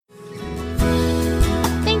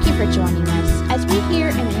for joining us as we hear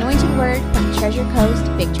an anointed word from Treasure Coast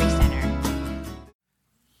Victory Center.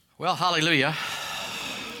 Well, hallelujah.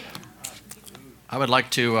 I would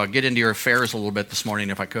like to get into your affairs a little bit this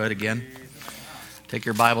morning, if I could, again. Take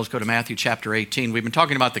your Bibles, go to Matthew chapter 18. We've been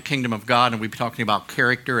talking about the kingdom of God, and we've been talking about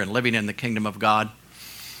character and living in the kingdom of God.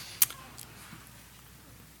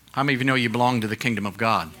 How many of you know you belong to the kingdom of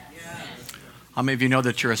God? How many of you know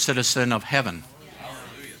that you're a citizen of heaven?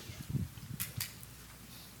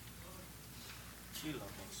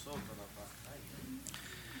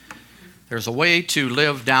 There's a way to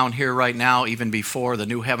live down here right now, even before the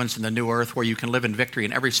new heavens and the new earth, where you can live in victory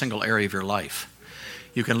in every single area of your life.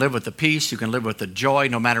 You can live with the peace, you can live with the joy,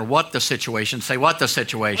 no matter what the situation. Say, what the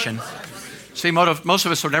situation? See, most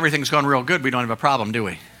of us, when everything's going real good, we don't have a problem, do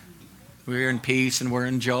we? We're in peace and we're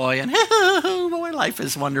in joy, and boy, life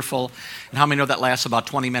is wonderful. And how many know that lasts about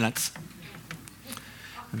 20 minutes?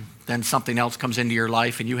 Then something else comes into your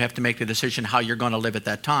life and you have to make the decision how you're going to live at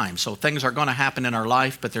that time. So things are going to happen in our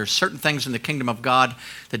life, but there's certain things in the kingdom of God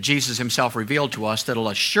that Jesus himself revealed to us that'll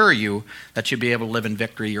assure you that you'll be able to live in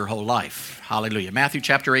victory your whole life. Hallelujah. Matthew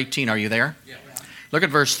chapter 18, are you there? Yeah. Look at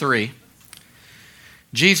verse 3.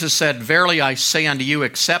 Jesus said, "Verily I say unto you,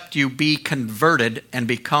 except you be converted and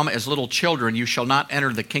become as little children, you shall not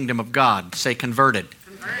enter the kingdom of God." Say converted.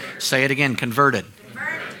 Converted. Say it again, converted.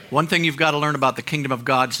 One thing you've got to learn about the kingdom of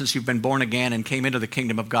God since you've been born again and came into the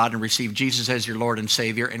kingdom of God and received Jesus as your Lord and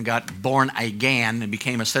Savior and got born again and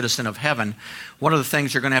became a citizen of heaven, one of the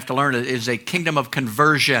things you're going to have to learn is a kingdom of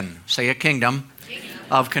conversion. Say a kingdom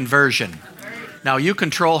of conversion. Now, you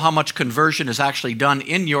control how much conversion is actually done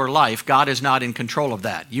in your life. God is not in control of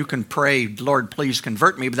that. You can pray, "Lord, please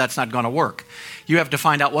convert me," but that's not going to work. You have to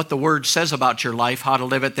find out what the Word says about your life, how to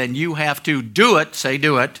live it. Then you have to do it. Say,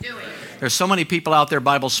 do it. Do it. There's so many people out there,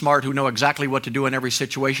 Bible smart, who know exactly what to do in every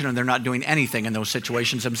situation, and they're not doing anything in those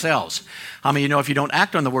situations themselves. How many of you know if you don't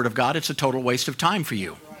act on the Word of God, it's a total waste of time for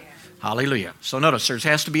you? Hallelujah. So notice, there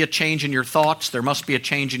has to be a change in your thoughts. There must be a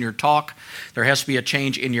change in your talk. There has to be a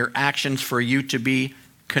change in your actions for you to be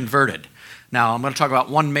converted. Now, I'm going to talk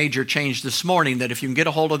about one major change this morning that if you can get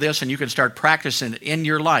a hold of this and you can start practicing it in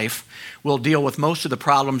your life, will deal with most of the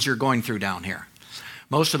problems you're going through down here.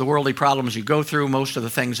 Most of the worldly problems you go through, most of the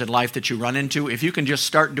things in life that you run into, if you can just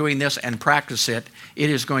start doing this and practice it, it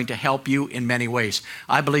is going to help you in many ways.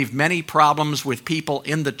 I believe many problems with people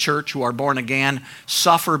in the church who are born again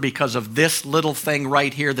suffer because of this little thing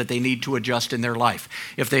right here that they need to adjust in their life.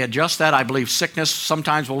 If they adjust that, I believe sickness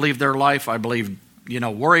sometimes will leave their life. I believe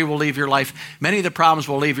worry will leave your life. Many of the problems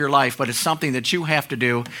will leave your life, but it's something that you have to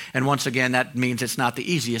do. And once again, that means it's not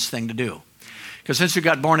the easiest thing to do. Because since you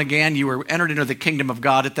got born again, you were entered into the kingdom of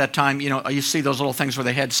God at that time. You see those little things where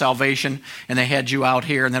they had salvation and they had you out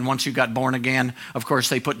here. And then once you got born again, of course,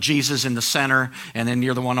 they put Jesus in the center. And then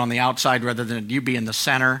you're the one on the outside rather than you be in the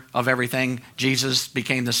center of everything. Jesus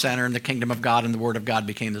became the center and the kingdom of God and the Word of God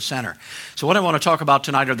became the center. So what I want to talk about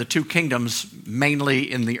tonight are the two kingdoms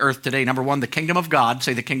mainly in the earth today. Number one, the kingdom of God.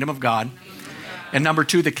 Say the kingdom of God. And number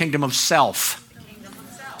two, the kingdom of self.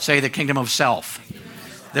 Say the kingdom of self.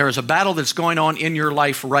 There is a battle that's going on in your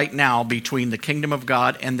life right now between the kingdom of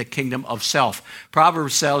God and the kingdom of self.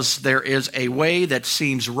 Proverbs says there is a way that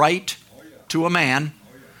seems right to a man,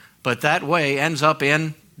 but that way ends up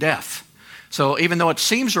in death. So even though it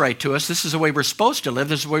seems right to us, this is the way we're supposed to live,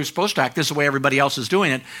 this is the way we're supposed to act, this is the way everybody else is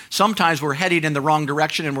doing it, sometimes we're heading in the wrong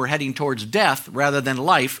direction and we're heading towards death rather than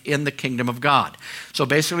life in the kingdom of God. So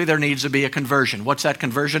basically there needs to be a conversion. What's that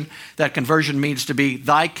conversion? That conversion means to be,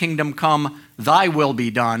 "Thy kingdom come, thy will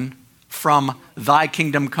be done," from "Thy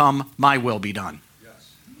kingdom come, my will be done."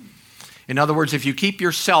 In other words, if you keep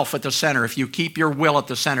yourself at the center, if you keep your will at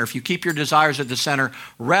the center, if you keep your desires at the center,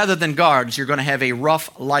 rather than God's, you're going to have a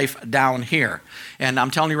rough life down here. And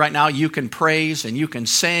I'm telling you right now, you can praise and you can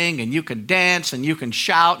sing and you can dance and you can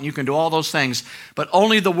shout and you can do all those things, but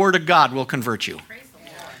only the Word of God will convert you.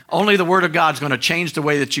 Only the Word of God is going to change the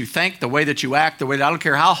way that you think, the way that you act, I don't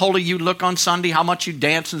care how holy you look on Sunday, how much you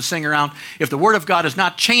dance and sing around. If the Word of God is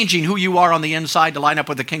not changing who you are on the inside to line up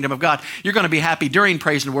with the kingdom of God, you're going to be happy during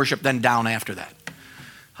praise and worship, then down after that.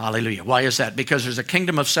 Hallelujah. Why is that? Because there's a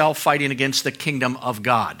kingdom of self fighting against the kingdom of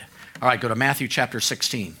God. All right, go to Matthew chapter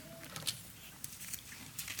 16.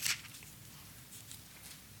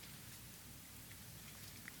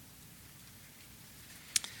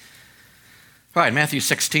 All right, Matthew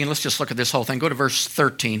 16, let's just look at this whole thing. Go to verse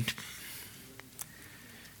 13.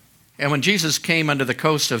 "And when Jesus came unto the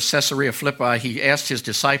coast of Caesarea Philippi, he asked his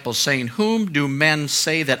disciples, saying, Whom do men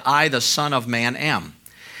say that I, the Son of Man, am?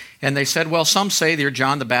 And they said, Well, some say you're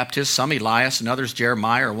John the Baptist, some Elias, and others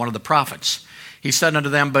Jeremiah or one of the prophets. He said unto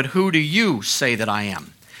them, But who do you say that I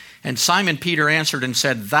am? And Simon Peter answered and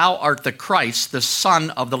said, Thou art the Christ, the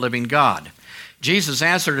Son of the living God. Jesus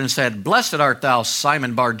answered and said, Blessed art thou,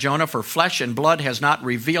 Simon Bar-Jonah, for flesh and blood has not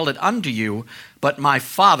revealed it unto you, but my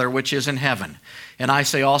Father which is in heaven. And I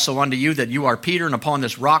say also unto you that you are Peter, and upon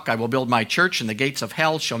this rock I will build my church, and the gates of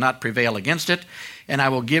hell shall not prevail against it. And I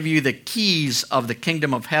will give you the keys of the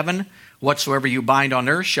kingdom of heaven. Whatsoever you bind on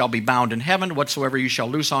earth shall be bound in heaven. Whatsoever you shall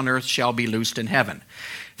loose on earth shall be loosed in heaven.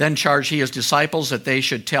 Then charged he his disciples that they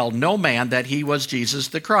should tell no man that he was Jesus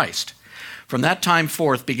the Christ. From that time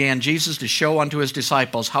forth began Jesus to show unto his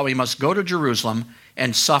disciples how he must go to Jerusalem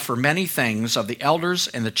and suffer many things of the elders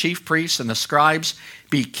and the chief priests and the scribes,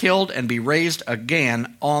 be killed and be raised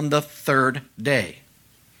again on the third day.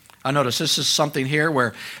 I notice this is something here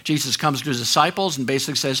where Jesus comes to his disciples and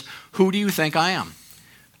basically says, Who do you think I am?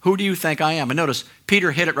 Who do you think I am? And notice,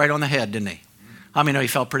 Peter hit it right on the head, didn't he? I mean, he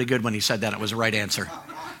felt pretty good when he said that. It was the right answer.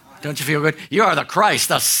 Don't you feel good? You are the Christ,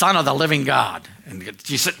 the Son of the living God. And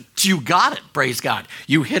you said, you got it, praise God.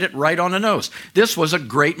 You hit it right on the nose. This was a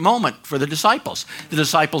great moment for the disciples. The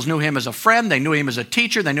disciples knew him as a friend. They knew him as a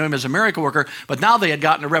teacher. They knew him as a miracle worker. But now they had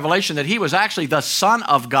gotten a revelation that he was actually the Son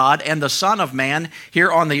of God and the Son of Man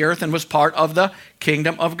here on the earth and was part of the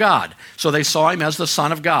kingdom of God. So they saw him as the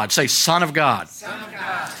Son of God. Say, Son of God. Son of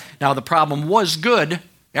God. Now the problem was good.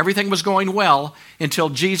 Everything was going well until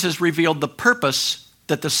Jesus revealed the purpose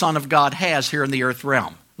that the Son of God has here in the earth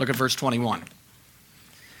realm. Look at verse 21.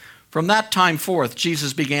 From that time forth,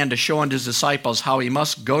 Jesus began to show unto his disciples how he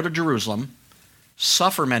must go to Jerusalem,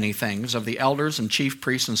 suffer many things of the elders and chief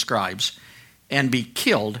priests and scribes, and be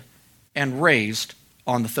killed and raised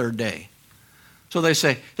on the third day. So they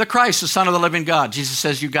say, the Christ, the Son of the living God. Jesus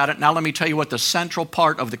says, you got it. Now let me tell you what the central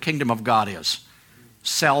part of the kingdom of God is.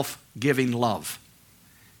 Self-giving love.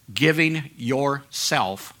 Giving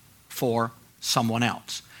yourself for someone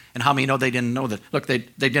else. And how many know they didn't know that? Look, they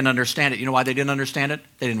didn't understand it. You know why they didn't understand it?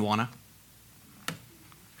 They didn't want to.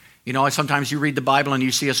 You know, sometimes you read the Bible and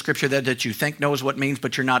you see a scripture that you think knows what it means,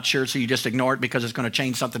 but you're not sure, so you just ignore it because it's going to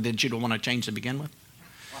change something that you don't want to change to begin with.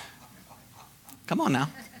 Come on now.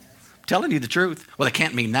 I'm telling you the truth. Well, it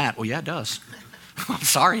can't mean that. Well, yeah, it does. I'm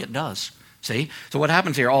sorry, it does. See? So what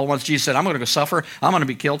happens here? All at once Jesus said, I'm going to go suffer. I'm going to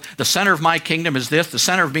be killed. The center of my kingdom is this. The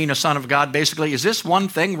center of being a son of God basically is this one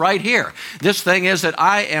thing right here. This thing is that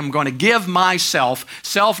I am going to give myself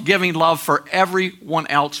self-giving love for everyone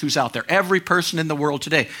else who's out there. Every person in the world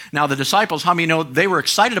today. Now the disciples, how many know they were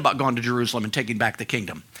excited about going to Jerusalem and taking back the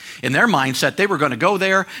kingdom? In their mindset, they were going to go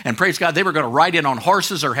there and praise God, they were going to ride in on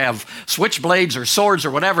horses or have switchblades or swords or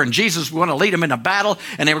whatever, and Jesus was going to lead them in a battle,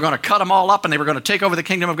 and they were going to cut them all up, and they were going to take over the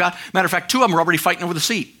kingdom of God. Matter of fact, two of them were already fighting over the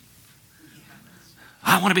seat.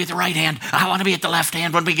 I want to be at the right hand. I want to be at the left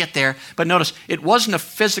hand when we get there. But notice, it wasn't a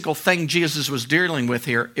physical thing Jesus was dealing with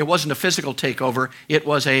here. It wasn't a physical takeover. It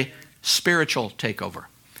was a spiritual takeover.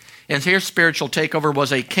 And here, spiritual takeover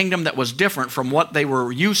was a kingdom that was different from what they were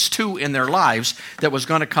used to in their lives, that was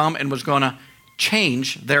going to come and was going to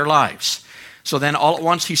change their lives. So then all at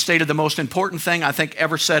once he stated the most important thing I think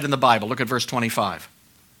ever said in the Bible. Look at verse 25.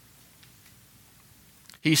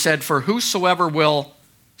 He said, for whosoever will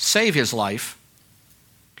save his life,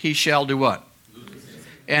 he shall do what?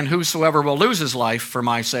 And whosoever will lose his life for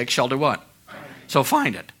my sake shall do what? So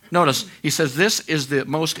find it. Notice, he says this is the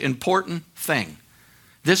most important thing.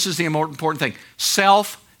 This is the important thing.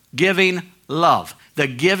 Self-giving love. The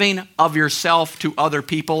giving of yourself to other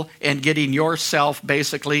people and getting yourself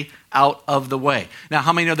basically out of the way. Now,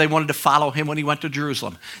 how many know they wanted to follow him when he went to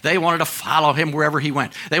Jerusalem? They wanted to follow him wherever he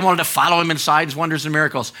went. They wanted to follow him in signs, wonders, and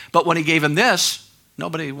miracles. But when he gave him this,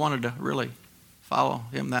 nobody wanted to really follow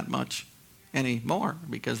him that much anymore,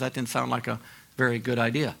 because that didn't sound like a very good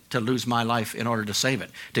idea, to lose my life in order to save it,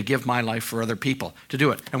 to give my life for other people, to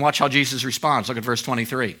do it. And watch how Jesus responds. Look at verse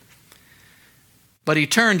 23. But he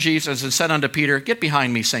turned, Jesus, and said unto Peter, get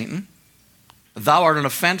behind me, Satan. Thou art an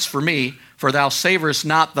offense for me, for thou savorest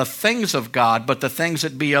not the things of God, but the things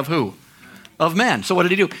that be of who? Of men. So what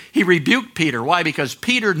did he do? He rebuked Peter. Why? Because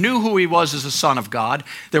Peter knew who he was as a son of God.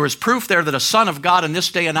 There was proof there that a son of God in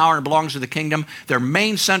this day and hour belongs to the kingdom. Their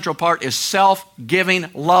main central part is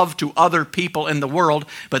self-giving love to other people in the world,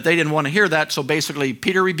 but they didn't want to hear that, so basically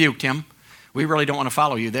Peter rebuked him. We really don't want to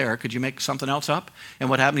follow you there. Could you make something else up? And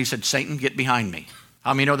what happened? He said, Satan, get behind me.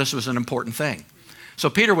 How many know this was an important thing? So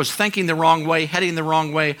Peter was thinking the wrong way, heading the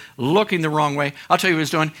wrong way, looking the wrong way. I'll tell you what he was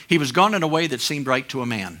doing. He was going in a way that seemed right to a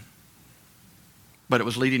man, but it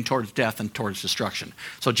was leading towards death and towards destruction.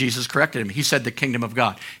 So Jesus corrected him. He said the kingdom of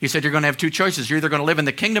God. He said you're going to have two choices. You're either going to live in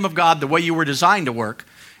the kingdom of God the way you were designed to work.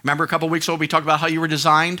 Remember a couple weeks ago we talked about how you were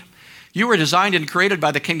designed? You were designed and created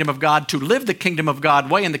by the kingdom of God to live the kingdom of God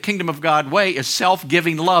way, and the kingdom of God way is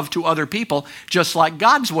self-giving love to other people, just like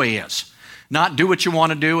God's way is. Not do what you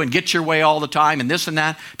want to do and get your way all the time and this and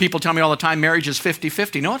that. People tell me all the time marriage is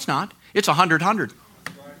 50-50. No, it's not. It's 100-100.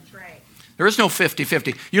 There is no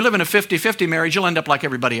 50-50. You live in a 50-50 marriage, you'll end up like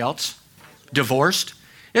everybody else. Divorced.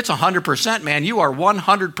 It's 100%, man. You are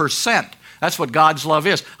 100%. That's what God's love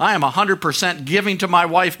is. I am 100% giving to my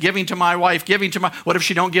wife, giving to my wife, giving to my... What if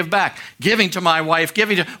she don't give back? Giving to my wife,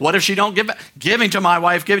 giving to... What if she don't give back? Giving to my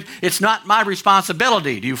wife, giving... It's not my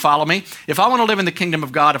responsibility. Do you follow me? If I want to live in the kingdom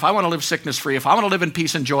of God, if I want to live sickness-free, if I want to live in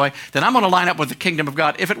peace and joy, then I'm going to line up with the kingdom of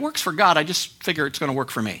God. If it works for God, I just figure it's going to work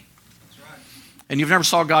for me. And you've never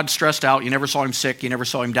saw God stressed out. You never saw him sick. You never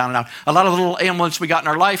saw him down and out. A lot of the little ailments we got in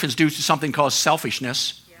our life is due to something called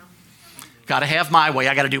selfishness. Got to have my way.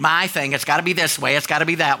 I got to do my thing. It's got to be this way. It's got to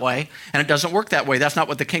be that way. And it doesn't work that way. That's not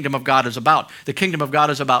what the kingdom of God is about. The kingdom of God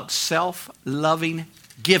is about self-loving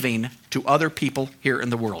giving to other people here in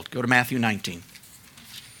the world. Go to Matthew 19.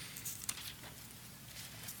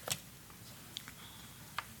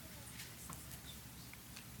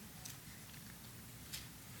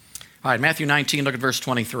 All right, Matthew 19, look at verse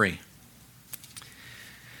 23.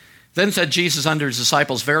 Then said Jesus unto his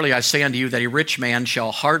disciples, Verily I say unto you that a rich man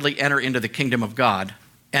shall hardly enter into the kingdom of God.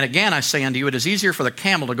 And again I say unto you, it is easier for the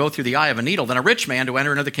camel to go through the eye of a needle than a rich man to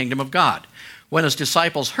enter into the kingdom of God. When his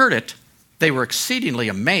disciples heard it, they were exceedingly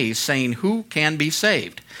amazed, saying, Who can be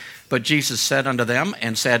saved? But Jesus said unto them,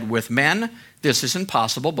 and said, With men this is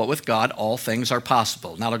impossible, but with God all things are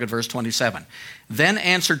possible. Now look at verse 27. Then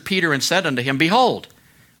answered Peter and said unto him, Behold,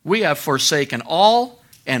 we have forsaken all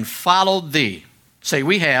and followed thee. Say,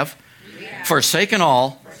 we have forsaken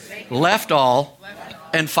all, left all,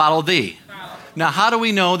 and followed thee. Now, how do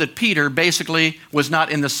we know that Peter basically was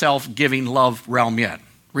not in the self-giving love realm yet?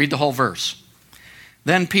 Read the whole verse.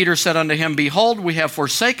 Then Peter said unto him, Behold, we have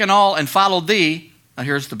forsaken all and followed thee. Now,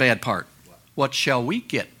 here's the bad part. What shall we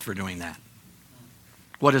get for doing that?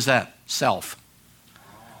 What is that? Self.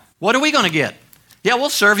 What are we going to get? Yeah,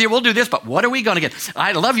 we'll serve you, we'll do this, but what are we going to get?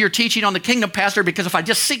 I love your teaching on the kingdom, Pastor, because if I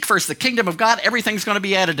just seek first the kingdom of God, everything's going to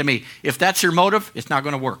be added to me. If that's your motive, it's not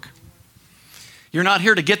going to work. You're not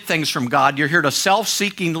here to get things from God. You're here to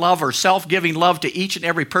self-seeking love or self-giving love to each and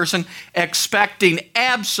every person, expecting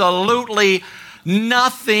absolutely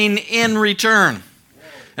nothing in return.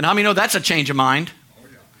 And how many know that's a change of mind?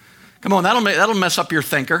 Come on, that'll mess up your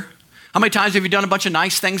thinker. How many times have you done a bunch of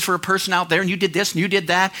nice things for a person out there and you did this and you did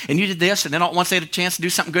that and you did this and then once they had a chance to do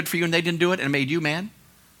something good for you and they didn't do it and it made you mad?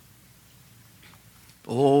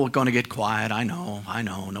 Oh, going to get quiet. I know.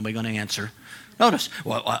 Nobody going to answer. Notice,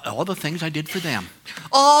 well, all the things I did for them.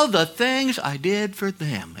 All the things I did for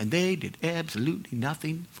them and they did absolutely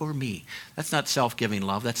nothing for me. That's not self-giving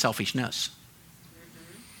love. That's selfishness.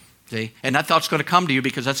 See? And that thought's going to come to you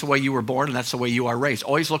because that's the way you were born and that's the way you are raised.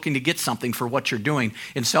 Always looking to get something for what you're doing.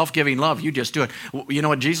 In self-giving love, you just do it. You know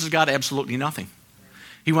what? Jesus got absolutely nothing.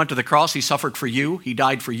 He went to the cross. He suffered for you. He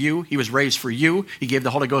died for you. He was raised for you. He gave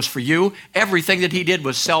the Holy Ghost for you. Everything that he did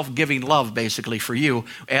was self-giving love, basically, for you,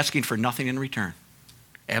 asking for nothing in return.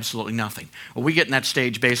 Absolutely nothing. Well, we get in that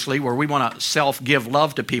stage, basically, where we want to self-give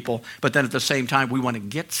love to people, but then at the same time, we want to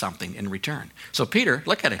get something in return. So Peter,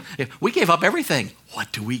 look at it. If we gave up everything.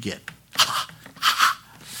 What do we get?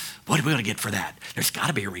 What are we going to get for that? There's got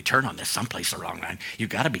to be a return on this someplace along the line. You've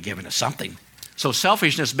got to be giving us something. So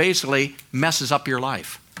selfishness basically messes up your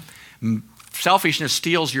life. Selfishness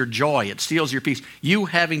steals your joy. It steals your peace. You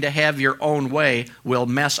having to have your own way will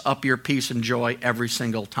mess up your peace and joy every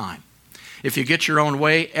single time. If you get your own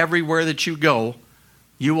way, everywhere that you go,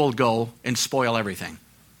 you will go and spoil everything.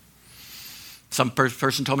 Some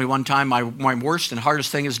person told me one time, my worst and hardest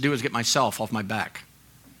thing to do is get myself off my back.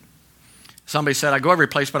 Somebody said, I go every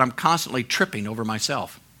place, but I'm constantly tripping over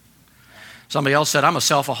myself. Somebody else said, I'm a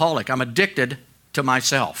selfaholic. I'm addicted to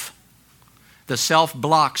myself. The self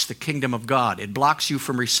blocks the kingdom of God. It blocks you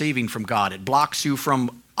from receiving from God. It blocks you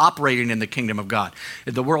from operating in the kingdom of God.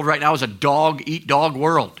 The world right now is a dog-eat-dog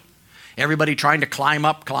world. Everybody trying to climb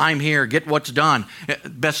up, climb here, get what's done.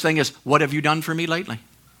 Best thing is, what have you done for me lately?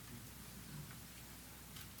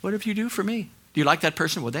 What have you do for me? Do you like that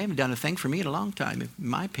person? Well, they haven't done a thing for me in a long time. In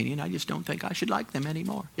my opinion, I just don't think I should like them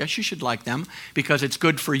anymore. Yes, you should like them because it's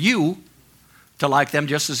good for you to like them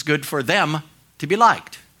just as good for them to be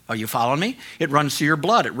liked. Are you following me? It runs through your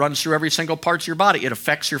blood. It runs through every single part of your body. It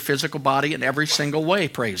affects your physical body in every single way,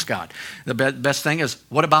 praise God. The best thing is,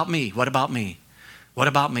 what about me? What about me? What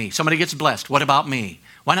about me? Somebody gets blessed. What about me?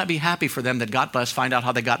 Why not be happy for them that got blessed, find out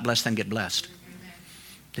how they got blessed, then get blessed?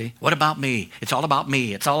 See? What about me? It's all about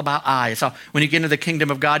me. It's all about I. When you get into the kingdom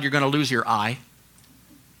of God, you're going to lose your I.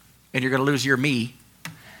 and you're going to lose your me,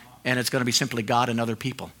 and it's going to be simply God and other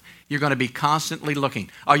people. You're going to be constantly looking.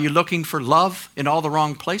 Are you looking for love in all the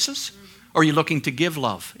wrong places? Or are you looking to give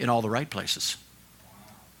love in all the right places?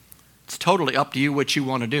 It's totally up to you what you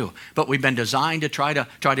want to do. But we've been designed to try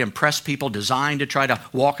to impress people, designed to try to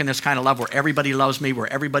walk in this kind of love where everybody loves me,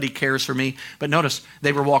 where everybody cares for me. But notice,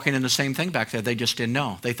 they were walking in the same thing back there. They just didn't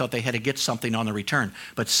know. They thought they had to get something on the return.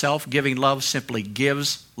 But self-giving love simply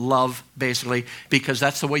gives love, basically, because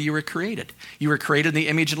that's the way you were created. You were created in the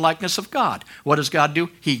image and likeness of God. What does God do?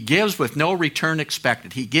 He gives with no return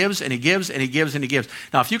expected. He gives and he gives and he gives and he gives.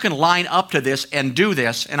 Now, if you can line up to this and do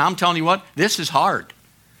this, and I'm telling you what, this is hard.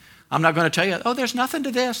 I'm not going to tell you, oh, there's nothing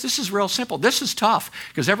to this. This is real simple. This is tough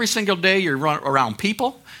because every single day you're around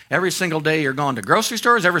people. Every single day you're going to grocery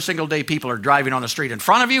stores. Every single day people are driving on the street in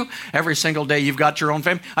front of you. Every single day you've got your own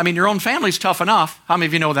family. I mean, your own family's tough enough. How many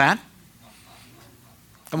of you know that?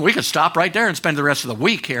 I mean, we could stop right there and spend the rest of the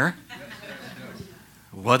week here.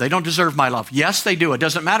 Well, they don't deserve my love. Yes, they do. It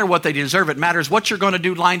doesn't matter what they deserve. It matters what you're going to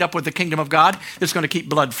do lined up with the kingdom of God. It's going to keep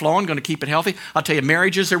blood flowing, going to keep it healthy. I'll tell you,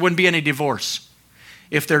 marriages, there wouldn't be any divorce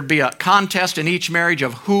if there'd be a contest in each marriage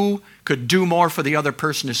of who could do more for the other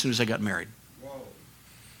person as soon as they got married. Whoa.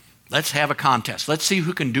 Let's have a contest. Let's see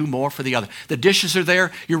who can do more for the other. The dishes are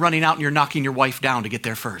there. You're running out and you're knocking your wife down to get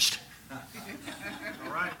there first. All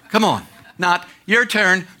right. Come on. Not your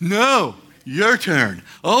turn. No, your turn.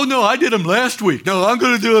 Oh, no, I did them last week. No, I'm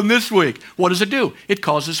going to do them this week. What does it do? It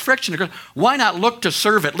causes friction. Why not look to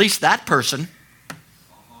serve at least that person?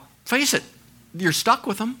 Face it. You're stuck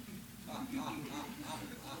with them.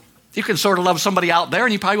 You can sort of love somebody out there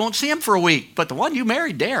and you probably won't see them for a week. But the one you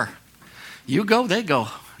married, there. You go, they go.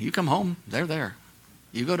 You come home, they're there.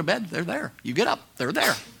 You go to bed, they're there. You get up, they're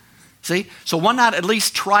there. See? So why not at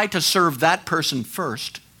least try to serve that person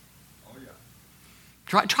first? Oh,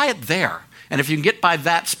 yeah. Try it there. And if you can get by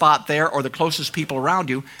that spot there or the closest people around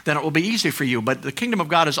you, then it will be easy for you. But the kingdom of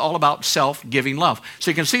God is all about self-giving love. So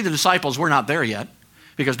you can see the disciples were not there yet.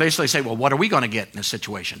 Because basically they say, well, what are we going to get in this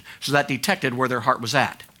situation? So that detected where their heart was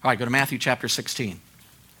at. All right, go to Matthew chapter 16.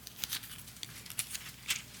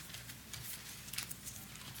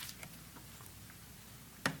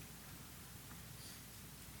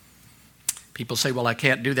 People say, well, I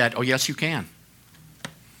can't do that. Oh, yes, you can.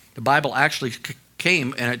 The Bible actually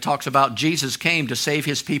came, and it talks about Jesus came to save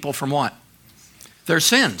his people from what? Their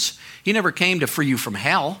sins. He never came to free you from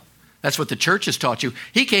hell. That's what the church has taught you.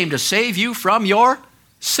 He came to save you from your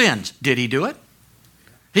sins. Did he do it?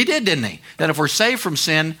 He did, didn't he? That if we're saved from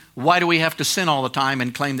sin, why do we have to sin all the time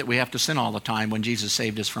and claim that we have to sin all the time when Jesus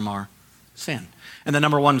saved us from our sin? And the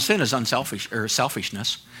number one sin is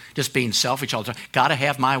selfishness. Just being selfish all the time. Got to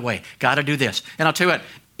have my way. Got to do this. And I'll tell you what,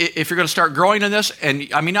 if you're going to start growing in this, and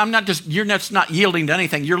I mean, you're not yielding to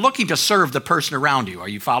anything. You're looking to serve the person around you. Are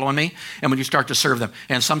you following me? And when you start to serve them,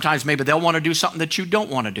 and sometimes maybe they'll want to do something that you don't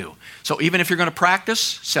want to do. So even if you're going to practice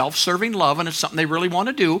self-serving love, and it's something they really want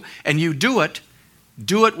to do, and you do it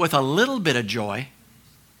with a little bit of joy.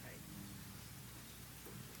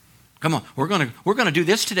 Come on, we're going to do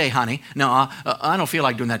this today, honey. No, I don't feel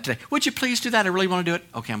like doing that today. Would you please do that? I really want to do it.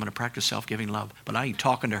 Okay, I'm going to practice self-giving love. But I ain't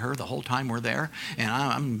talking to her the whole time we're there. And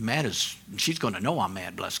I'm mad as, she's going to know I'm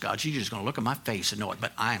mad, bless God. She's just going to look at my face and know it.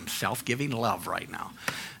 But I am self-giving love right now.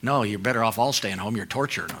 No, you're better off all staying home. You're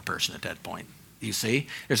torturing a person at that point. You see?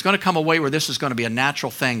 There's going to come a way where this is going to be a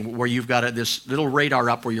natural thing where you've got this little radar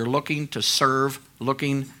up where you're looking to serve,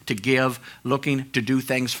 looking to give, looking to do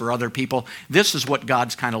things for other people. This is what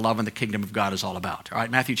God's kind of love in the kingdom of God is all about. All right,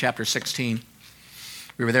 Matthew chapter 16.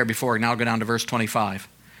 We were there before. Now I'll go down to verse 25.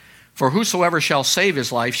 For whosoever shall save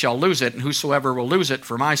his life shall lose it, and whosoever will lose it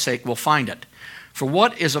for my sake will find it. For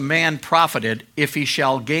what is a man profited if he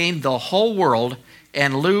shall gain the whole world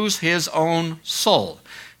and lose his own soul?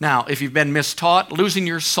 Now, if you've been mistaught, losing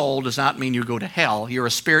your soul does not mean you go to hell. You're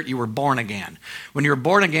a spirit, you were born again. When you're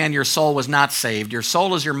born again, your soul was not saved. Your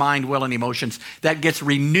soul is your mind, will, and emotions. That gets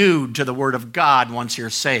renewed to the Word of God once you're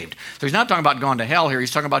saved. So he's not talking about going to hell here. He's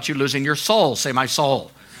talking about you losing your soul. Say, my soul.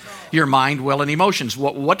 Your mind, will, and emotions.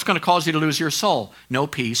 What's going to cause you to lose your soul? No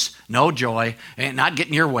peace, no joy, and not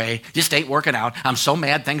getting your way, just ain't working out. I'm so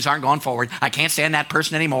mad things aren't going forward. I can't stand that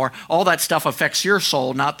person anymore. All that stuff affects your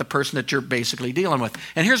soul, not the person that you're basically dealing with.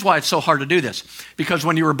 And here's why it's so hard to do this. Because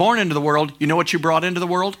when you were born into the world, you know what you brought into the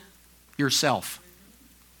world? Yourself.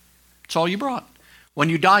 That's all you brought. When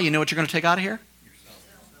you die, you know what you're going to take out of here?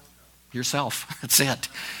 Yourself. That's it.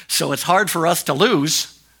 So it's hard for us to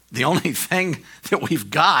lose the only thing that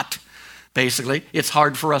we've got, basically. It's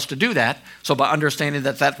hard for us to do that. So by understanding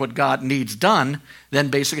that that's what God needs done, then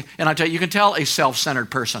basically, and I tell you, you can tell a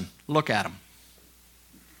self-centered person. Look at him.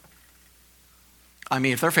 I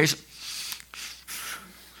mean, if their face,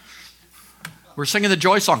 we're singing the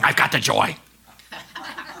joy song. I've got the joy.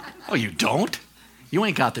 Oh, you don't? You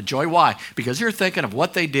ain't got the joy. Why? Because you're thinking of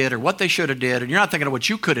what they did or what they should have did, and you're not thinking of what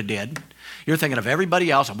you could have did. You're thinking of everybody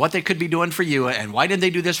else and what they could be doing for you, and why didn't they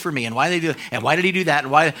do this for me, and why they do, and why did he do that,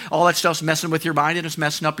 and why all that stuff's messing with your mind and it's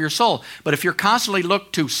messing up your soul. But if you're constantly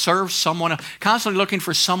look to serve someone, constantly looking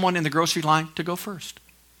for someone in the grocery line to go first,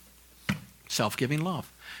 self-giving love.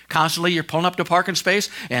 Constantly you're pulling up to a parking space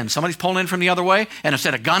and somebody's pulling in from the other way, and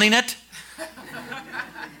instead of gunning it,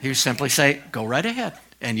 you simply say, go right ahead.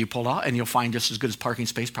 And you pull out, and you'll find just as good as parking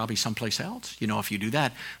space probably someplace else, if you do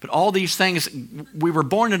that. But all these things, we were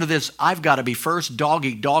born into this, I've got to be first, dog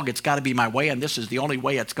eat dog, it's got to be my way, and this is the only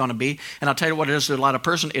way it's going to be. And I'll tell you what it is to a lot of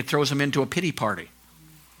person, it throws them into a pity party.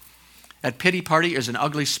 That pity party is an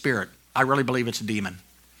ugly spirit. I really believe it's a demon.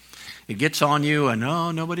 It gets on you, and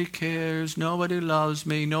nobody cares, nobody loves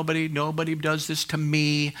me, nobody does this to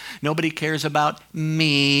me, nobody cares about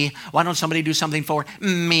me. Why don't somebody do something for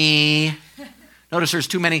me? Notice there's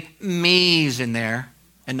too many me's in there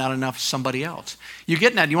and not enough somebody else. You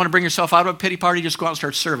getting that? You want to bring yourself out of a pity party? Just go out and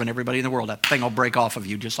start serving everybody in the world. That thing will break off of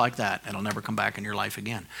you just like that. It'll never come back in your life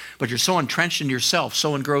again. But you're so entrenched in yourself,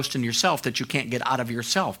 so engrossed in yourself that you can't get out of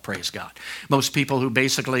yourself, praise God. Most people who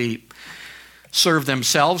basically serve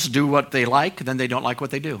themselves, do what they like, then they don't like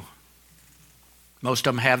what they do. Most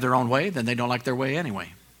of them have their own way, then they don't like their way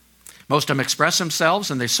anyway. Most of them express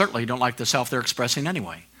themselves, and they certainly don't like the self they're expressing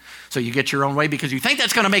anyway. So you get your own way because you think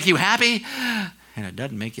that's going to make you happy, and it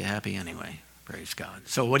doesn't make you happy anyway. Praise God.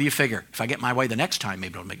 So what do you figure? If I get my way the next time,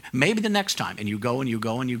 maybe the next time. And you go and you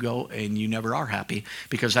go and you go, and you never are happy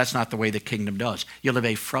because that's not the way the kingdom does. You'll live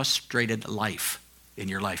a frustrated life in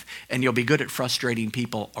your life, and you'll be good at frustrating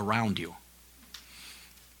people around you,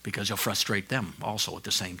 because you'll frustrate them also at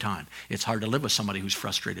the same time. It's hard to live with somebody who's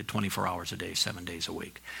frustrated 24 hours a day, 7 days a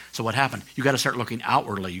week. So what happened? You got to start looking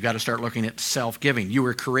outwardly. You got to start looking at self-giving. You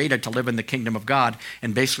were created to live in the kingdom of God,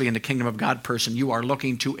 and basically in the kingdom of God person, you are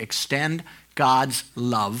looking to extend God's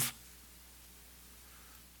love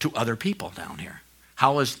to other people down here.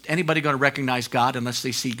 How is anybody going to recognize God unless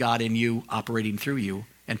they see God in you, operating through you,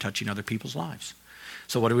 and touching other people's lives?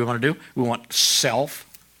 So what do we want to do? We want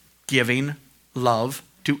self-giving love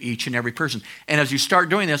to each and every person. And as you start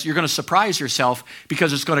doing this, you're going to surprise yourself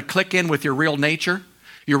because it's going to click in with your real nature.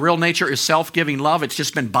 Your real nature is self-giving love. It's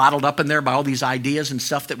just been bottled up in there by all these ideas and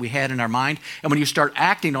stuff that we had in our mind. And when you start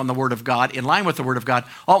acting on the Word of God, in line with the Word of God,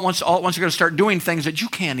 all at once you're going to start doing things that you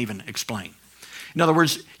can't even explain. In other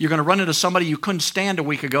words, you're going to run into somebody you couldn't stand a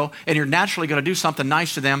week ago, and you're naturally going to do something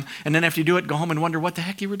nice to them, and then after you do it, go home and wonder what the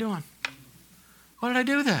heck you were doing. Why did I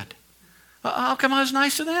do that? How come I was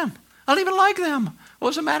nice to them? I don't even like them.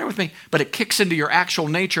 What's the matter with me? But it kicks into your actual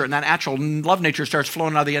nature, and that actual love nature starts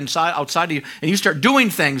flowing out of the inside, outside of you, and you start doing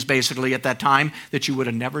things basically at that time that you would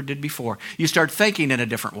have never did before. You start thinking in a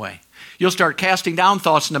different way. You'll start casting down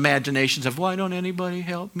thoughts and imaginations of, why don't anybody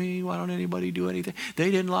help me? Why don't anybody do anything? They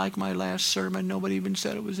didn't like my last sermon. Nobody even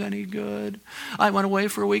said it was any good. I went away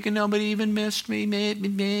for a week and nobody even missed me.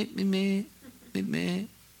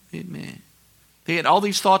 And all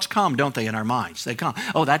these thoughts come, don't they, in our minds? They come.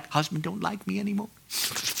 Oh, that husband don't like me anymore.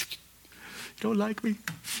 Don't like me.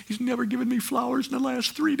 He's never given me flowers in the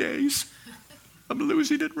last 3 days. I'm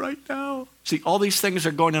losing it right now. See, all these things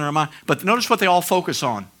are going in our mind. But notice what they all focus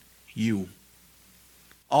on. You.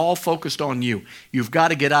 All focused on you. You've got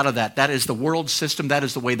to get out of that. That is the world system. That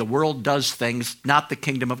is the way the world does things, not the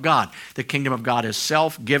kingdom of God. The kingdom of God is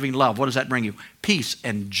self-giving love. What does that bring you? Peace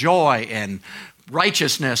and joy and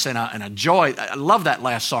righteousness and a joy. I love that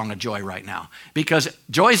last song of Joy right now because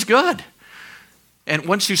joy is good. And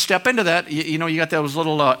once you step into that, you got those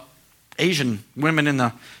little Asian women in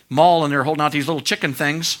the mall and they're holding out these little chicken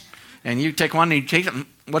things. And you take one and you take them.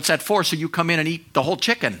 What's that for? So you come in and eat the whole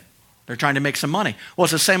chicken. They're trying to make some money. Well,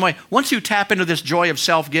 it's the same way. Once you tap into this joy of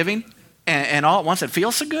self-giving and all at once it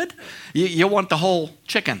feels so good, you want the whole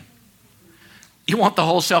chicken. You want the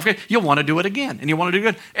whole self-giving. You'll want to do it again, and you want to do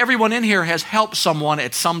good. Everyone in here has helped someone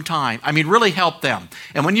at some time. I mean, really helped them.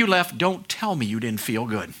 And when you left, don't tell me you didn't feel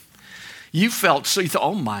good. You felt, so you thought,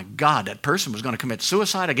 oh my God, that person was going to commit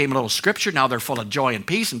suicide. I gave them a little scripture. Now they're full of joy and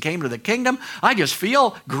peace and came to the kingdom. I just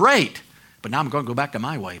feel great. But now I'm going to go back to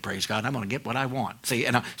my way, praise God. I'm going to get what I want. See,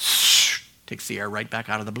 and takes the air right back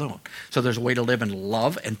out of the balloon. So there's a way to live in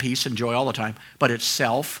love and peace and joy all the time, but it's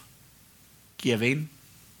self-giving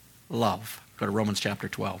love. Go to Romans chapter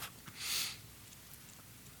 12.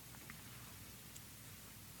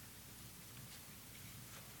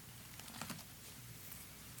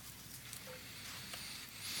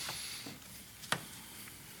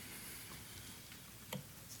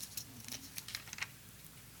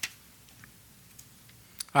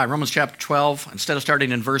 All right, Romans chapter 12. Instead of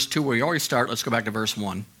starting in verse 2 where we always start, let's go back to verse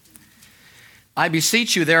 1. I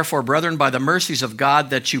beseech you, therefore, brethren, by the mercies of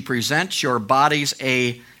God, that you present your bodies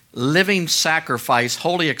a living sacrifice,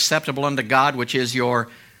 wholly acceptable unto God, which is your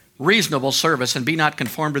reasonable service, and be not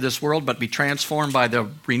conformed to this world, but be transformed by the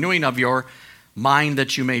renewing of your mind,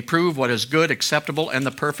 that you may prove what is good, acceptable, and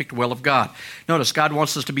the perfect will of God. Notice, God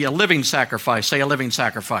wants us to be a living sacrifice. Say a living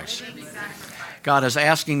sacrifice. God is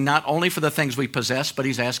asking not only for the things we possess, but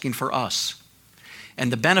he's asking for us.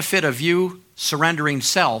 And the benefit of you surrendering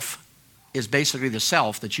self is basically the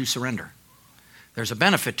self that you surrender. There's a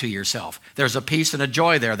benefit to yourself. There's a peace and a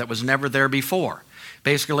joy there that was never there before.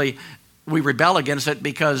 Basically, we rebel against it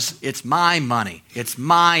because it's my money, it's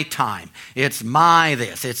my time, it's my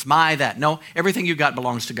this, it's my that. No, everything you got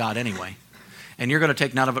belongs to God anyway. And you're going to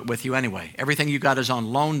take none of it with you anyway. Everything you got is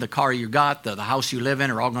on loan. The car you got, the house you live in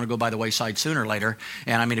are all going to go by the wayside sooner or later.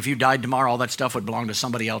 And I mean, if you died tomorrow, all that stuff would belong to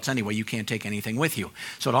somebody else anyway. You can't take anything with you.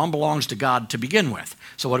 So it all belongs to God to begin with.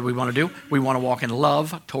 So what do we want to do? We want to walk in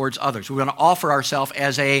love towards others. We want to offer ourselves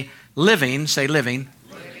as a living, say living,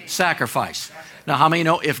 sacrifice. Now, how many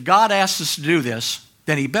know if God asks us to do this,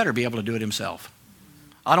 then he better be able to do it himself?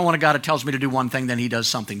 I don't want a God that tells me to do one thing, then he does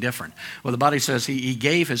something different. Well, the Bible says he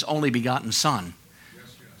gave his only begotten Son.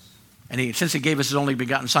 And since he gave us his only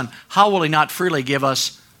begotten Son, how will he not freely give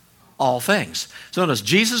us all things? So notice,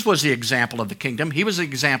 Jesus was the example of the kingdom. He was the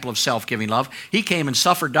example of self-giving love. He came and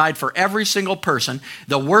suffered, died for every single person,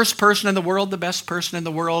 the worst person in the world, the best person in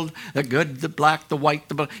the world, the good, the black, the white,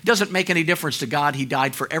 the black. It doesn't make any difference to God. He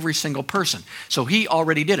died for every single person. So he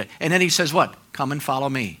already did it. And then he says what? Come and follow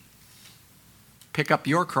me. Pick up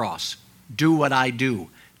your cross. Do what I do.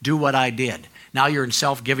 Do what I did. Now you're in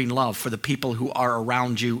self-giving love for the people who are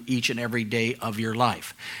around you each and every day of your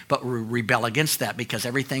life. But we rebel against that because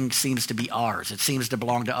everything seems to be ours. It seems to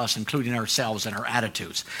belong to us, including ourselves and our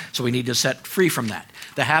attitudes. So we need to set free from that.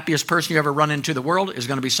 The happiest person you ever run into the world is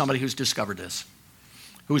going to be somebody who's discovered this,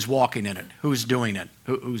 who's walking in it, who's doing it,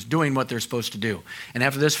 who's doing what they're supposed to do. And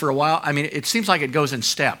after this for a while, I mean, it seems like it goes in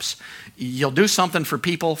steps. You'll do something for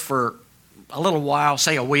people for a little while,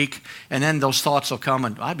 say a week, and then those thoughts will come,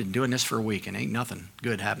 and I've been doing this for a week, and ain't nothing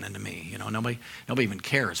good happening to me. You know, nobody even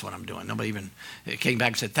cares what I'm doing. Nobody even came back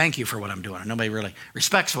and said thank you for what I'm doing, and nobody really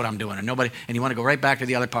respects what I'm doing, and you want to go right back to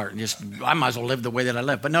the other part and just, I might as well live the way that I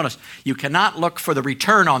live. But notice, you cannot look for the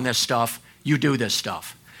return on this stuff. You do this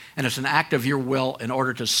stuff, and it's an act of your will in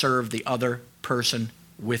order to serve the other person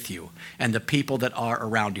with you and the people that are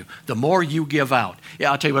around you. The more you give out,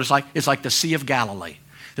 I'll tell you what it's like. It's like the Sea of Galilee.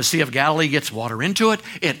 The Sea of Galilee gets water into it.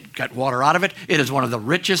 It got water out of it. It is one of the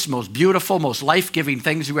richest, most beautiful, most life-giving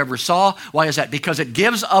things you ever saw. Why is that? Because it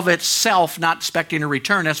gives of itself, not expecting a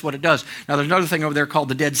return. That's what it does. Now, there's another thing over there called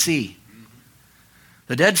the Dead Sea.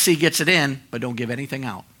 The Dead Sea gets it in, but don't give anything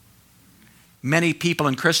out. Many people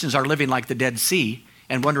and Christians are living like the Dead Sea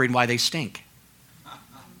and wondering why they stink.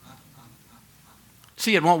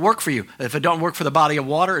 See, it won't work for you. If it don't work for the body of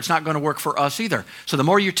water, it's not going to work for us either. So the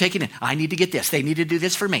more you're taking it, I need to get this. They need to do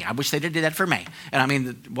this for me. I wish they did that for me. And I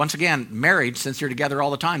mean, once again, married, since you're together all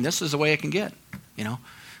the time, this is the way it can get. You know,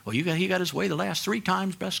 well, he got his way the last 3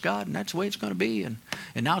 times, bless God, and that's the way it's going to be. And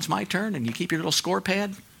now it's my turn, and you keep your little score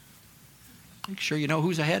pad. Make sure you know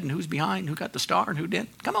who's ahead and who's behind, who got the star and who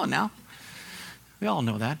didn't. Come on now. We all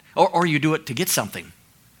know that. Or you do it to get something.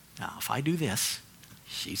 Now, if I do this,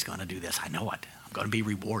 she's going to do this. I know it. I'm going to be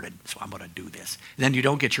rewarded, so I'm going to do this. And then you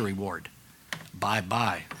don't get your reward.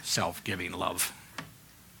 Bye-bye, self-giving love.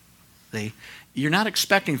 See? You're not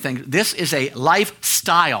expecting things. This is a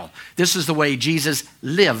lifestyle. This is the way Jesus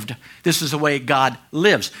lived. This is the way God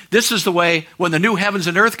lives. This is the way when the new heavens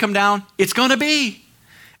and earth come down, it's going to be.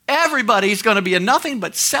 Everybody's going to be in nothing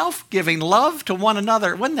but self-giving love to one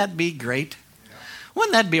another. Wouldn't that be great?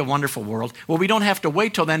 Wouldn't that be a wonderful world? Well, we don't have to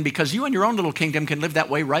wait till then because you and your own little kingdom can live that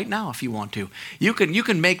way right now if you want to. You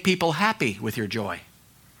can make people happy with your joy.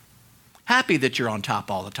 Happy that you're on top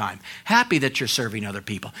all the time. Happy that you're serving other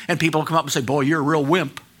people. And people will come up and say, boy, you're a real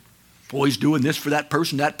wimp. Boy, he's doing this for that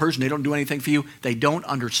person. They don't do anything for you. They don't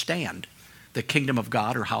understand the kingdom of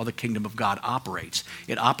God or how the kingdom of God operates.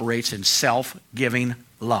 It operates in self-giving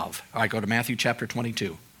love. All right, go to Matthew chapter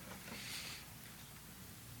 22.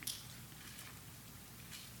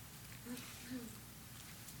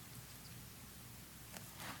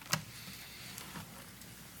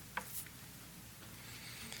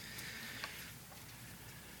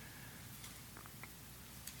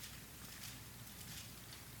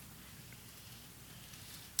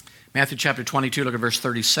 Matthew chapter 22, look at verse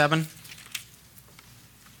 37.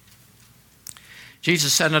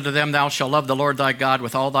 Jesus said unto them, Thou shalt love the Lord thy God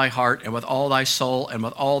with all thy heart, and with all thy soul, and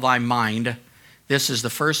with all thy mind. This is the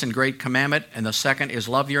first and great commandment, and the second is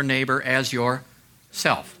love your neighbor as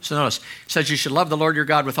yourself. So notice, it says you should love the Lord your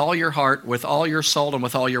God with all your heart, with all your soul, and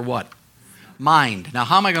with all your what? Mind. Now,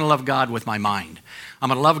 how am I going to love God with my mind? I'm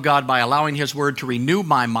going to love God by allowing His Word to renew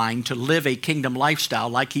my mind to live a kingdom lifestyle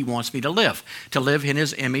like He wants me to live in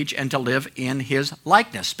His image and to live in His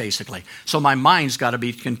likeness, basically. So my mind's got to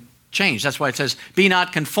be changed. That's why it says, be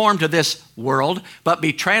not conformed to this world, but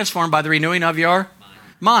be transformed by the renewing of your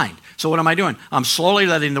mind. So what am I doing? I'm slowly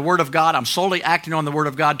letting the Word of God, I'm slowly acting on the Word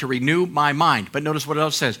of God to renew my mind. But notice what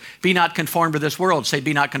else says. Be not conformed to this world. Say,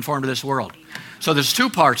 be not conformed to this world. So there's two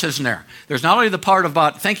parts, isn't there? There's not only the part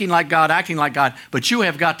about thinking like God, acting like God, but you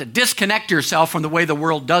have got to disconnect yourself from the way the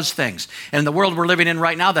world does things. And in the world we're living in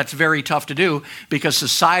right now, that's very tough to do because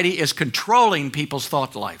society is controlling people's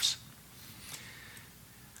thought lives.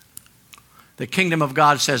 The kingdom of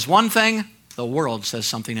God says one thing, the world says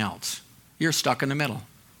something else. You're stuck in the middle.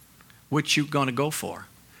 Which you going to go for?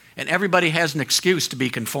 And everybody has an excuse to be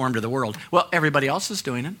conformed to the world. Well, everybody else is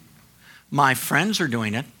doing it. My friends are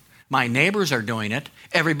doing it. My neighbors are doing it.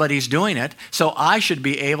 Everybody's doing it. So I should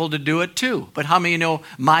be able to do it too. But how many of you know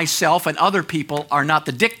myself and other people are not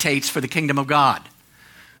the dictates for the kingdom of God?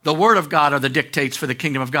 The Word of God are the dictates for the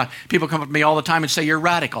kingdom of God. People come up to me all the time and say, you're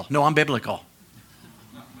radical. No, I'm biblical.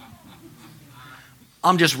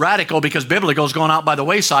 I'm just radical because biblical is going out by the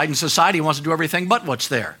wayside and society wants to do everything but what's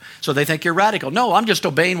there. So they think you're radical. No, I'm just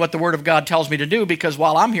obeying what the Word of God tells me to do because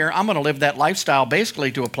while I'm here, I'm going to live that lifestyle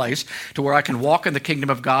basically to a place to where I can walk in the kingdom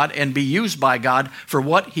of God and be used by God for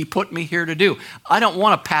what He put me here to do. I don't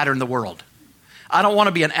want to pattern the world. I don't want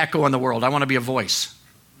to be an echo in the world. I want to be a voice.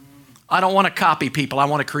 I don't want to copy people. I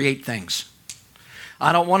want to create things.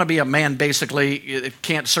 I don't want to be a man basically that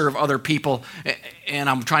can't serve other people and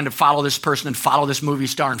I'm trying to follow this person and follow this movie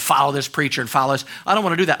star and follow this preacher and follow this. I don't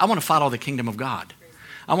want to do that. I want to follow the kingdom of God.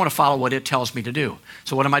 I want to follow what it tells me to do.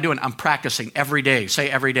 So what am I doing? I'm practicing every day. Say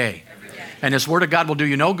every day. Every day. And this Word of God will do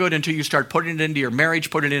you no good until you start putting it into your marriage,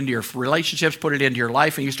 put it into your relationships, put it into your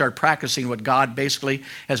life, and you start practicing what God basically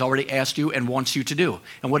has already asked you and wants you to do.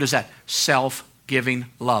 And what is that? Self-giving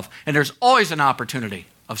love. And there's always an opportunity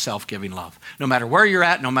of self-giving love. No matter where you're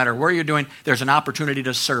at, no matter where you're doing, there's an opportunity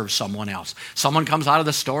to serve someone else. Someone comes out of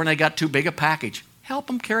the store and they got too big a package. Help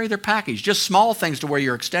them carry their package. Just small things to where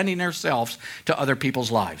you're extending themselves to other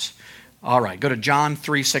people's lives. All right, go to John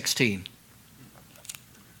 3:16.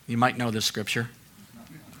 You might know this scripture.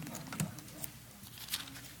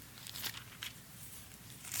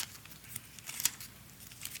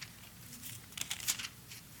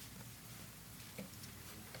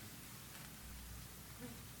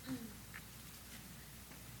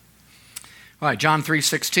 All right, John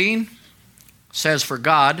 3:16 says, for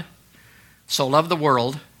God so loved the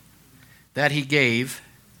world that he gave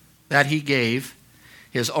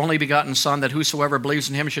his only begotten Son, that whosoever believes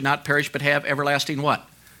in him should not perish but have everlasting what?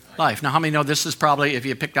 Life. Now, how many know this is probably, if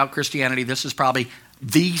you picked out Christianity, this is probably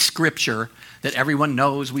the scripture that everyone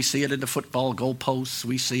knows. We see it in the football goalposts.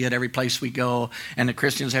 We see it every place we go. And the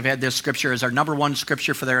Christians have had this scripture as our number one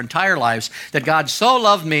scripture for their entire lives, that God so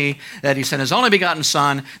loved me that he sent his only begotten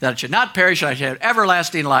Son, that it should not perish, and I should have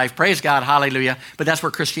everlasting life. Praise God, hallelujah. But that's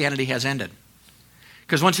where Christianity has ended.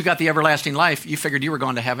 Because once you got the everlasting life, you figured you were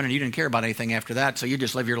going to heaven and you didn't care about anything after that. So you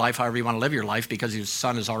just live your life however you want to live your life because his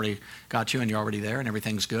Son has already got you and you're already there and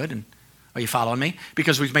everything's good. And are you following me?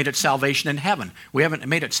 Because we've made it salvation in heaven. We haven't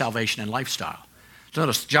made it salvation in lifestyle. So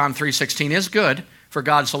notice John 3:16 is good. For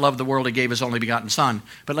God so loved the world he gave his only begotten Son.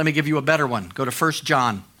 But let me give you a better one. Go to 1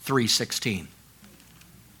 John 3:16.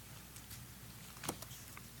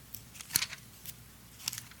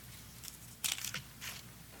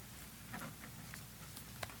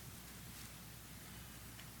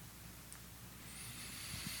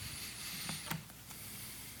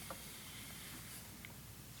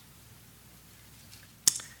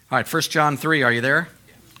 All right, 1 John 3, are you there?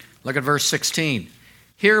 Look at verse 16.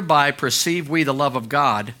 Hereby perceive we the love of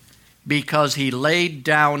God, because he laid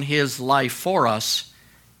down his life for us,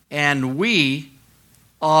 and we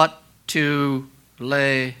ought to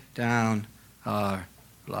lay down our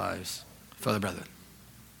lives for the brethren.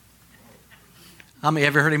 How many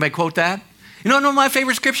ever heard anybody quote that? You know my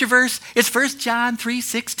favorite scripture verse? It's 1 John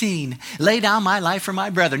 3:16. Lay down my life for my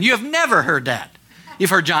brethren. You have never heard that. You've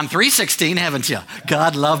heard John 3:16, haven't you?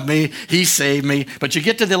 God loved me, he saved me. But you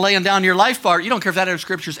get to the laying down your life part, you don't care if that other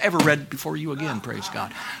scripture's ever read before you again, praise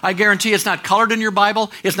God. I guarantee it's not colored in your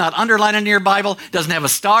Bible, it's not underlined in your Bible, doesn't have a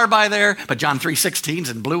star by there, but John 3:16's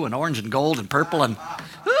in blue and orange and gold and purple and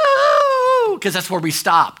because that's where we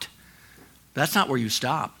stopped. That's not where you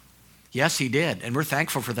stop. Yes, he did, and we're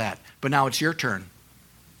thankful for that. But now it's your turn.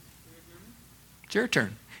 It's your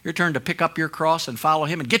turn. Your turn to pick up your cross and follow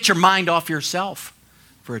him and get your mind off yourself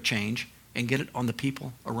for a change and get it on the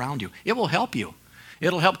people around you. It will help you.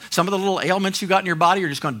 It'll help. Some of the little ailments you got in your body are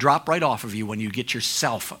just going to drop right off of you when you get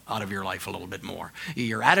yourself out of your life a little bit more.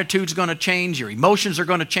 Your attitude's going to change. Your emotions are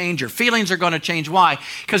going to change. Your feelings are going to change. Why?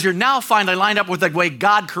 Because you're now finally lined up with the way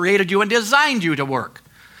God created you and designed you to work.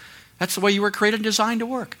 That's the way you were created and designed to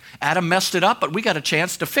work. Adam messed it up, but we got a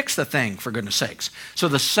chance to fix the thing, for goodness sakes. So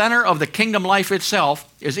the center of the kingdom life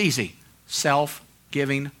itself is easy.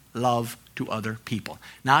 Self-giving love to other people.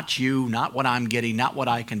 Not you, not what I'm getting, not what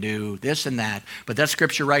I can do, this and that. But that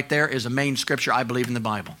scripture right there is a main scripture I believe in the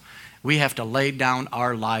Bible. We have to lay down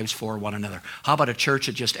our lives for one another. How about a church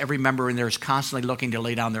that just every member in there is constantly looking to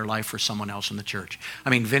lay down their life for someone else in the church? I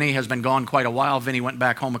mean, Vinny has been gone quite a while. Vinny went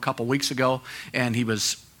back home a couple weeks ago, and he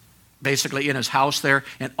was basically in his house there,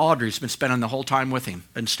 and Audrey's been spending the whole time with him,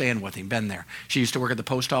 been staying with him, been there. She used to work at the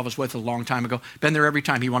post office with him a long time ago, been there every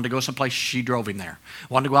time. He wanted to go someplace, she drove him there.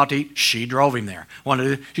 Wanted to go out to eat, she drove him there.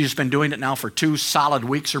 She's just been doing it now for 2 solid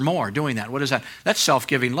weeks or more, doing that. What is that? That's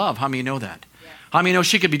self-giving love. How many know that? Yeah. How many know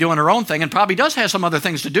she could be doing her own thing and probably does have some other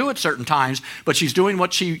things to do at certain times, but she's doing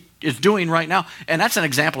what she is doing right now, and that's an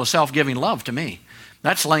example of self-giving love to me.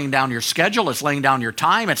 That's laying down your schedule. It's laying down your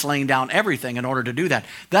time. It's laying down everything in order to do that.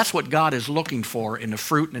 That's what God is looking for in the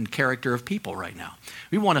fruit and character of people right now.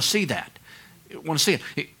 We want to see that. We want to see it.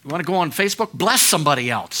 You want to go on Facebook? Bless somebody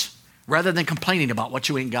else rather than complaining about what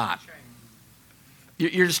you ain't got.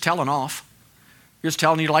 You're just telling off. You're just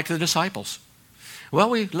telling you like the disciples. Well,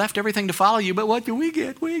 we left everything to follow you, but what do we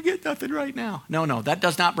get? We get nothing right now. No, that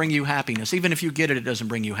does not bring you happiness. Even if you get it, it doesn't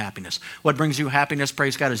bring you happiness. What brings you happiness,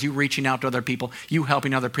 praise God, is you reaching out to other people, you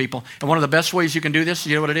helping other people. And one of the best ways you can do this,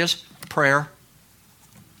 you know what it is? Prayer.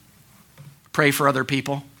 Pray for other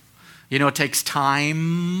people. You know, it takes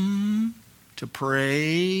time to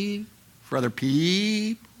pray for other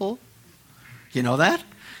people. You know that?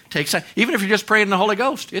 Takes time. Even if you're just praying in the Holy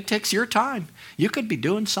Ghost, it takes your time. You could be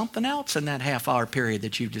doing something else in that half-hour period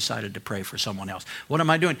that you've decided to pray for someone else. What am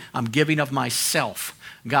I doing? I'm giving of myself.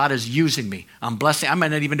 God is using me. I'm blessing. I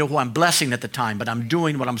might not even know who I'm blessing at the time, but I'm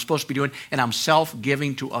doing what I'm supposed to be doing, and I'm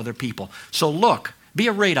self-giving to other people. So look, be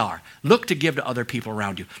a radar. Look to give to other people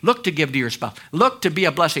around you. Look to give to your spouse. Look to be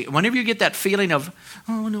a blessing. Whenever you get that feeling of,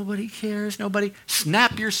 oh, nobody cares,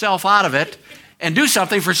 snap yourself out of it and do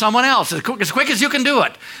something for someone else as quick as you can do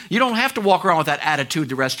it. You don't have to walk around with that attitude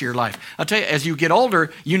the rest of your life. I'll tell you, as you get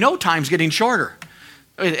older, you know time's getting shorter.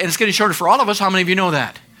 And it's getting shorter for all of us. How many of you know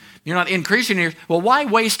that? You're not increasing your... Well, why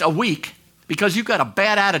waste a week because you've got a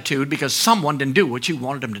bad attitude because someone didn't do what you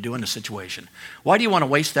wanted them to do in the situation? Why do you want to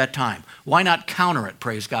waste that time? Why not counter it,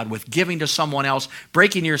 praise God, with giving to someone else,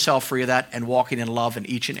 breaking yourself free of that, and walking in love in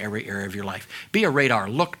each and every area of your life? Be a radar.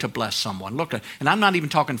 Look to bless someone. And I'm not even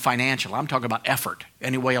talking financial. I'm talking about effort,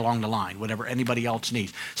 any way along the line, whatever anybody else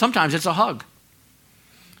needs. Sometimes it's a hug.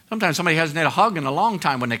 Sometimes somebody hasn't had a hug in a long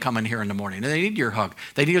time when they come in here in the morning, and they need your hug.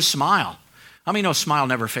 They need a smile. How many know smile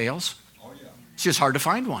never fails? Oh, yeah. It's just hard to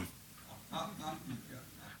find one.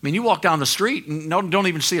 I mean, you walk down the street and don't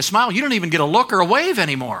even see a smile. You don't even get a look or a wave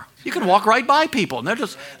anymore. You can walk right by people, and they're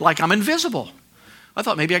just like I'm invisible. I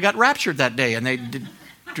thought maybe I got raptured that day, and they didn't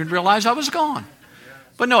realize I was gone.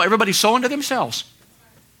 But no, everybody's so into themselves.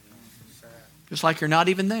 Just like you're not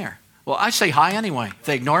even there. Well, I say hi anyway. If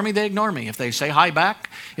they ignore me, they ignore me. If they say hi back,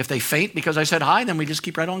 if they faint because I said hi, then we just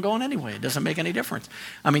keep right on going anyway. It doesn't make any difference.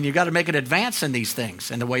 I mean, you've got to make an advance in these things,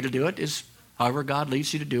 and the way to do it is however God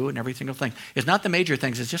leads you to do it in every single thing. It's not the major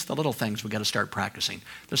things, it's just the little things we've got to start practicing.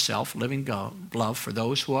 The self-living love for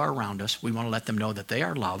those who are around us. We want to let them know that they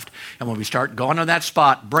are loved. And when we start going to that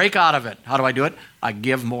spot, break out of it. How do I do it? I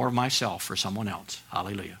give more of myself for someone else.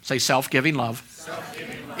 Hallelujah. Say self-giving love,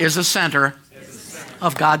 is the center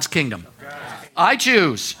of God's kingdom. I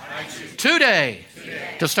choose today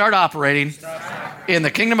to start operating in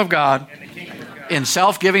the kingdom of God in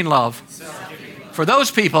self-giving love for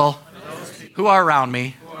those people who are around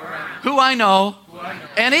me, who I know,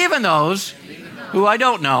 and even those who I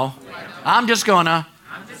don't know. I'm just going to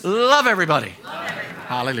love everybody.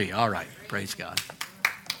 Hallelujah. All right. Praise God.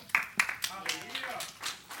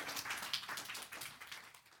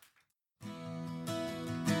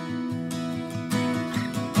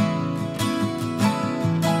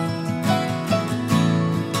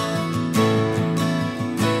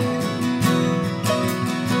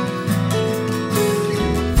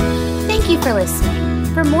 For listening.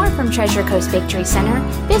 For more from Treasure Coast Victory Center,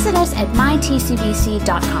 visit us at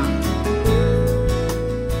mytcbc.com.